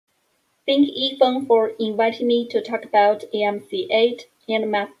Thank Yifeng for inviting me to talk about AMC8 and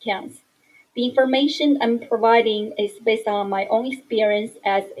Mathcounts. The information I'm providing is based on my own experience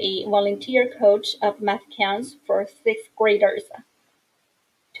as a volunteer coach of Mathcounts for 6th graders.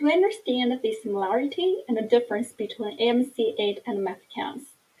 To understand the similarity and the difference between AMC8 and Mathcounts,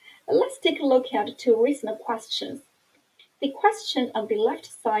 let's take a look at two recent questions. The question on the left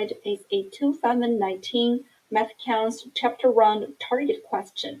side is a 2019 Mathcounts chapter round target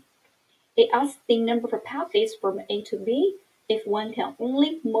question. It asks the number of paths from A to B if one can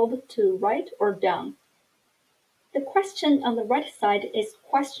only move to right or down. The question on the right side is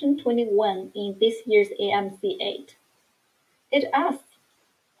question 21 in this year's AMC8. It asks,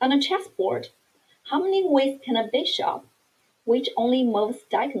 on a chessboard, how many ways can a bishop, which only moves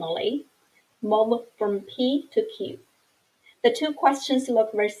diagonally, move from P to Q? The two questions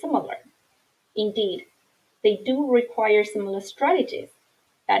look very similar. Indeed, they do require similar strategies.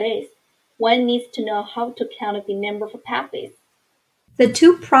 That is, one needs to know how to count the number of paths. The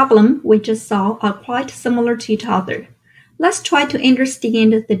two problems we just saw are quite similar to each other. Let's try to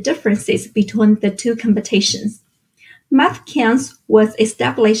understand the differences between the two competitions. Mathcounts was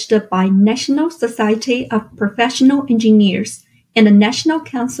established by National Society of Professional Engineers and the National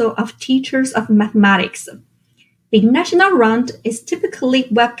Council of Teachers of Mathematics. The national round is typically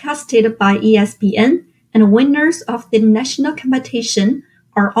webcasted by ESPN, and winners of the national competition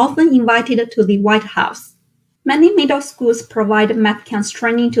are often invited to the White House. Many middle schools provide Mathcounts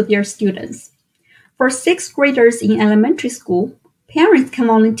training to their students. For 6th graders in elementary school, parents can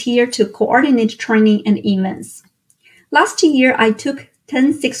volunteer to coordinate training and events. Last year, I took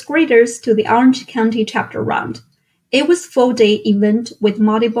 10 6th graders to the Orange County chapter round. It was a full-day event with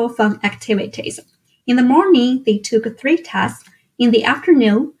multiple fun activities. In the morning, they took 3 tests. In the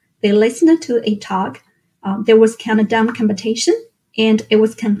afternoon, they listened to a talk. There was countdown competition, and it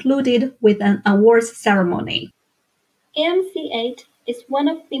was concluded with an awards ceremony. AMC8 is one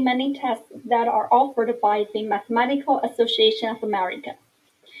of the many tests that are offered by the Mathematical Association of America.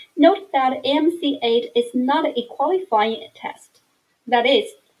 Note that AMC8 is not a qualifying test. That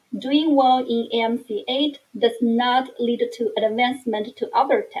is, doing well in AMC8 does not lead to advancement to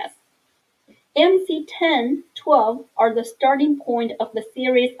other tests. AMC 10, 12 are the starting point of the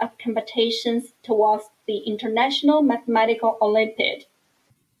series of competitions towards the International Mathematical Olympiad.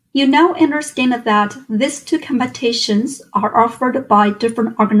 You now understand that these two competitions are offered by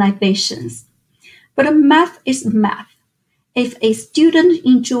different organizations. But math is math. If a student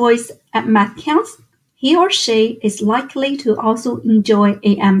enjoys Mathcounts, he or she is likely to also enjoy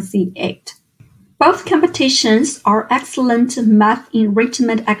AMC8. Both competitions are excellent math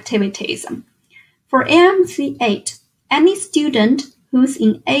enrichment activities. For AMC8, any student who's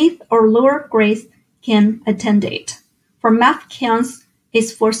in 8th or lower grades can attend it. For Mathcounts,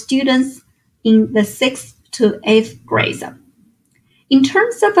 it's for students in the 6th to 8th grades. In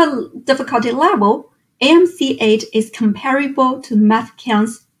terms of a difficulty level, AMC8 is comparable to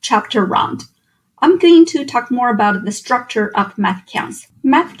Mathcounts chapter round. I'm going to talk more about the structure of Mathcounts.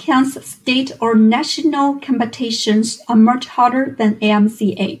 Mathcounts state or national competitions are much harder than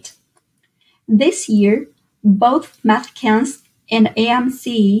AMC8. This year, both Mathcounts and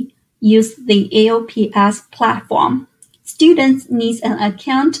AMC use the AOPS platform. Students need an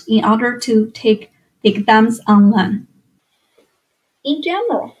account in order to take the exams online. In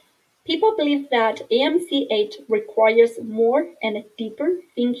general, people believe that AMC8 requires more and deeper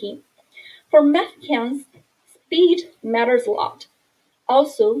thinking. For Mathcounts, speed matters a lot.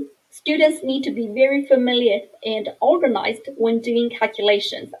 Also, students need to be very familiar and organized when doing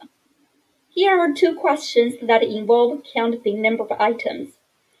calculations. Here are 2 questions that involve count the number of items.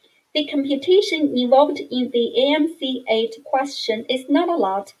 The computation involved in the AMC8 question is not a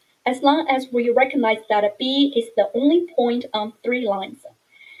lot as long as we recognize that B is the only point on 3 lines.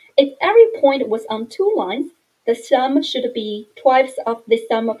 If every point was on 2 lines, the sum should be twice of the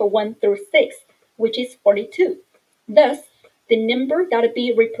sum of 1 through 6, which is 42. Thus, the number that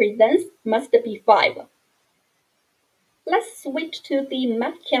B represents must be 5. Let's switch to the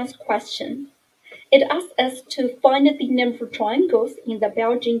Mathcounts question. It asks us to find the number of triangles in the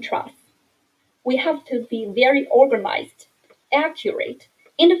Belgian truss. We have to be very organized, accurate,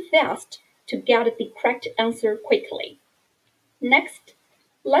 and fast to get the correct answer quickly. Next,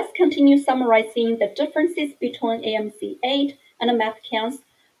 let's continue summarizing the differences between AMC8 and Mathcounts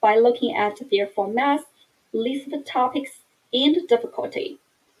by looking at their formats, list of topics, and difficulty.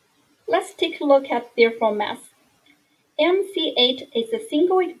 Let's take a look at their formats. AMC8 is a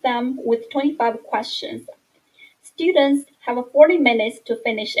single exam with 25 questions. Students have 40 minutes to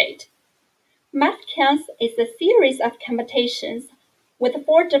finish it. Mathcounts is a series of competitions with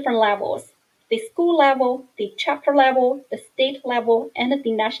 4 different levels: the school level, the chapter level, the state level, and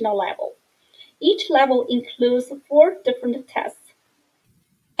the national level. Each level includes 4 different tests.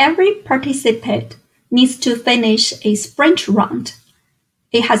 Every participant needs to finish a sprint round.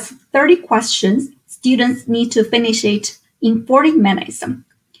 It has 30 questions. Students need to finish it in 40 minutes.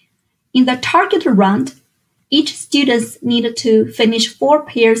 In the target round, each student needs to finish 4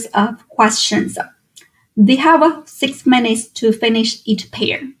 pairs of questions. They have 6 minutes to finish each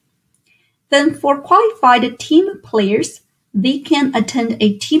pair. Then for qualified team players, they can attend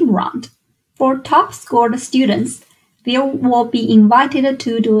a team round. For top scored students, they will be invited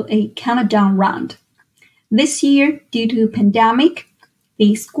to do a countdown round. This year, due to pandemic,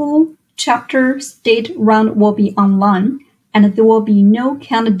 the school, chapter, state round will be online, and there will be no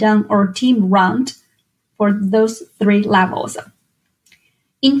countdown or team round for those 3 levels.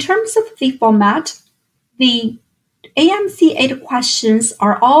 In terms of the format, the AMC8 questions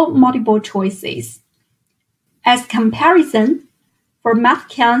are all multiple choices. As comparison, for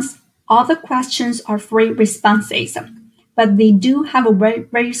Mathcounts, all the questions are free responses, but they do have a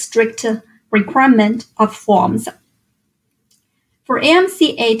very strict requirement of forms. For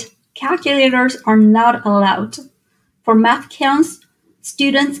AMC8, calculators are not allowed. For Mathcounts,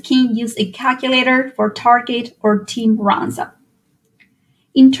 students can use a calculator for target or team rounds.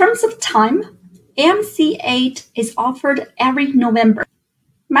 In terms of time, AMC8 is offered every November.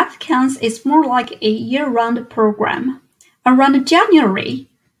 Mathcounts is more like a year-round program. Around January,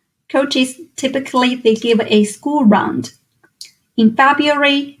 coaches typically give a school round. In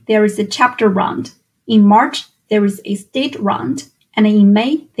February, there is a chapter round. In March, there is a state round. And in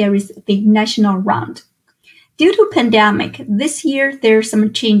May, there is the national round. Due to pandemic, this year there are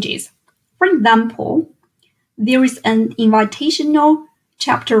some changes. For example, there is an invitational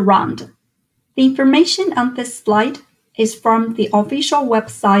chapter round. The information on this slide is from the official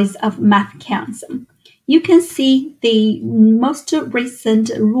website of Mathcounts. You can see the most recent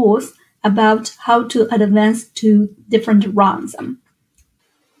rules about how to advance to different rounds.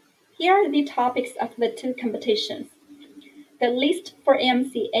 Here are the topics of the 2 competitions. The list for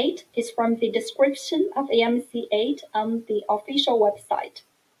AMC8 is from the description of AMC8 on the official website.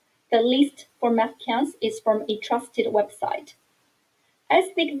 The list for Mathcounts is from a trusted website. As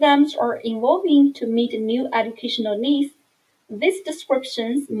the exams are evolving to meet new educational needs, these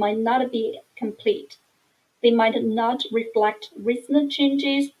descriptions might not be complete. They might not reflect recent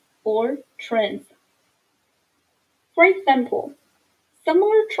changes or trends. For example,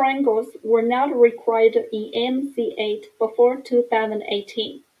 similar triangles were not required in AMC8 before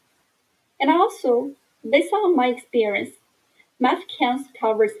 2018. And also, based on my experience, Mathcounts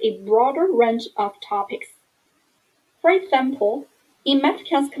covers a broader range of topics. For example, in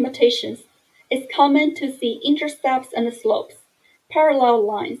Mathcounts competitions, it's common to see intercepts and slopes, parallel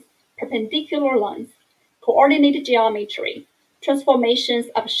lines, perpendicular lines, coordinate geometry, transformations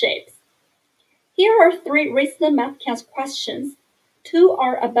of shapes. Here are 3 recent Mathcounts questions. 2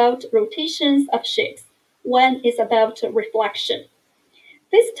 are about rotations of shapes. 1 is about reflection.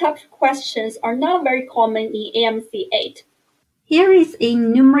 These type of questions are not very common in AMC8. Here is a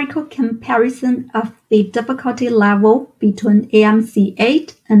numerical comparison of the difficulty level between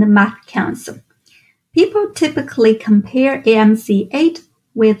AMC8 and Mathcounts. People typically compare AMC8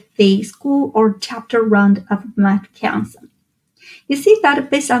 with the school or chapter round of Mathcounts. You see that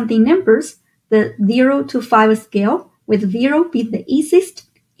based on the numbers, the 0 to 5 scale, with 0 being the easiest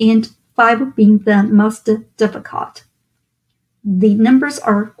and 5 being the most difficult. The numbers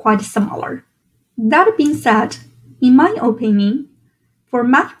are quite similar. That being said, in my opinion, for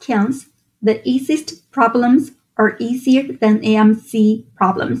Mathcounts, the easiest problems are easier than AMC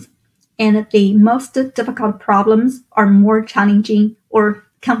problems, and the most difficult problems are more challenging or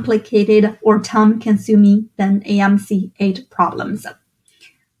complicated or time-consuming than AMC8 problems.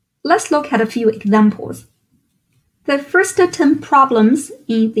 Let's look at a few examples. The first 10 problems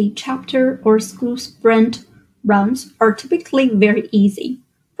in the chapter or school sprint rounds are typically very easy.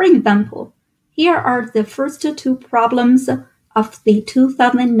 For example, here are the first 2 problems of the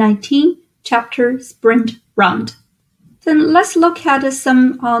 2019 chapter sprint round. Then let's look at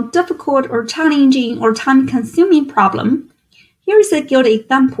some difficult or challenging or time-consuming problem. Here is a good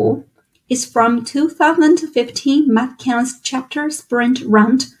example. It's from 2015 Mathcounts chapter sprint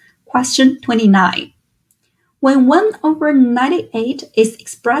round, question 29. When 1 over 98 is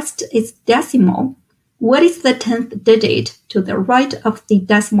expressed as decimal, what is the 10th digit to the right of the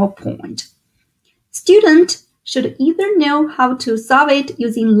decimal point? Students should either know how to solve it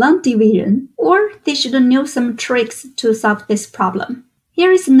using long division, or they should know some tricks to solve this problem.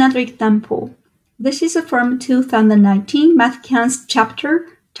 Here is another example. This is from 2019 Mathcounts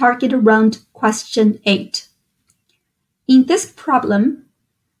chapter, target around question 8. In this problem,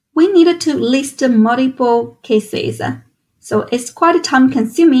 we needed to list multiple cases, so it's quite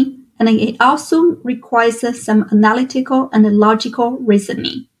time-consuming, and it also requires some analytical and logical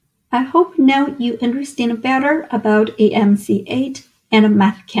reasoning. I hope now you understand better about AMC8 and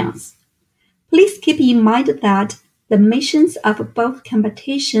Mathcounts. Please keep in mind that the missions of both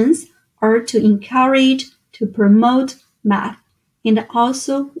competitions are to encourage, to promote math, and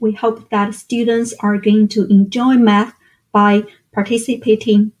also we hope that students are going to enjoy math by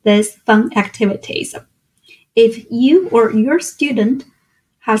participating in these fun activities. If you or your student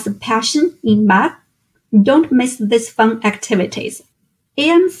has a passion in math, don't miss these fun activities.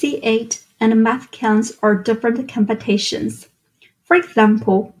 AMC8 and Mathcounts are different competitions. For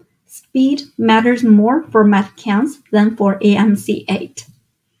example, speed matters more for Mathcounts than for AMC8.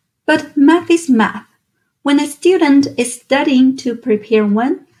 But math is math. When a student is studying to prepare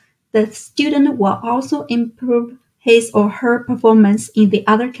one, the student will also improve his or her performance in the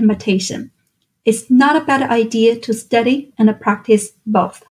other competition. It's not a bad idea to study and practice both.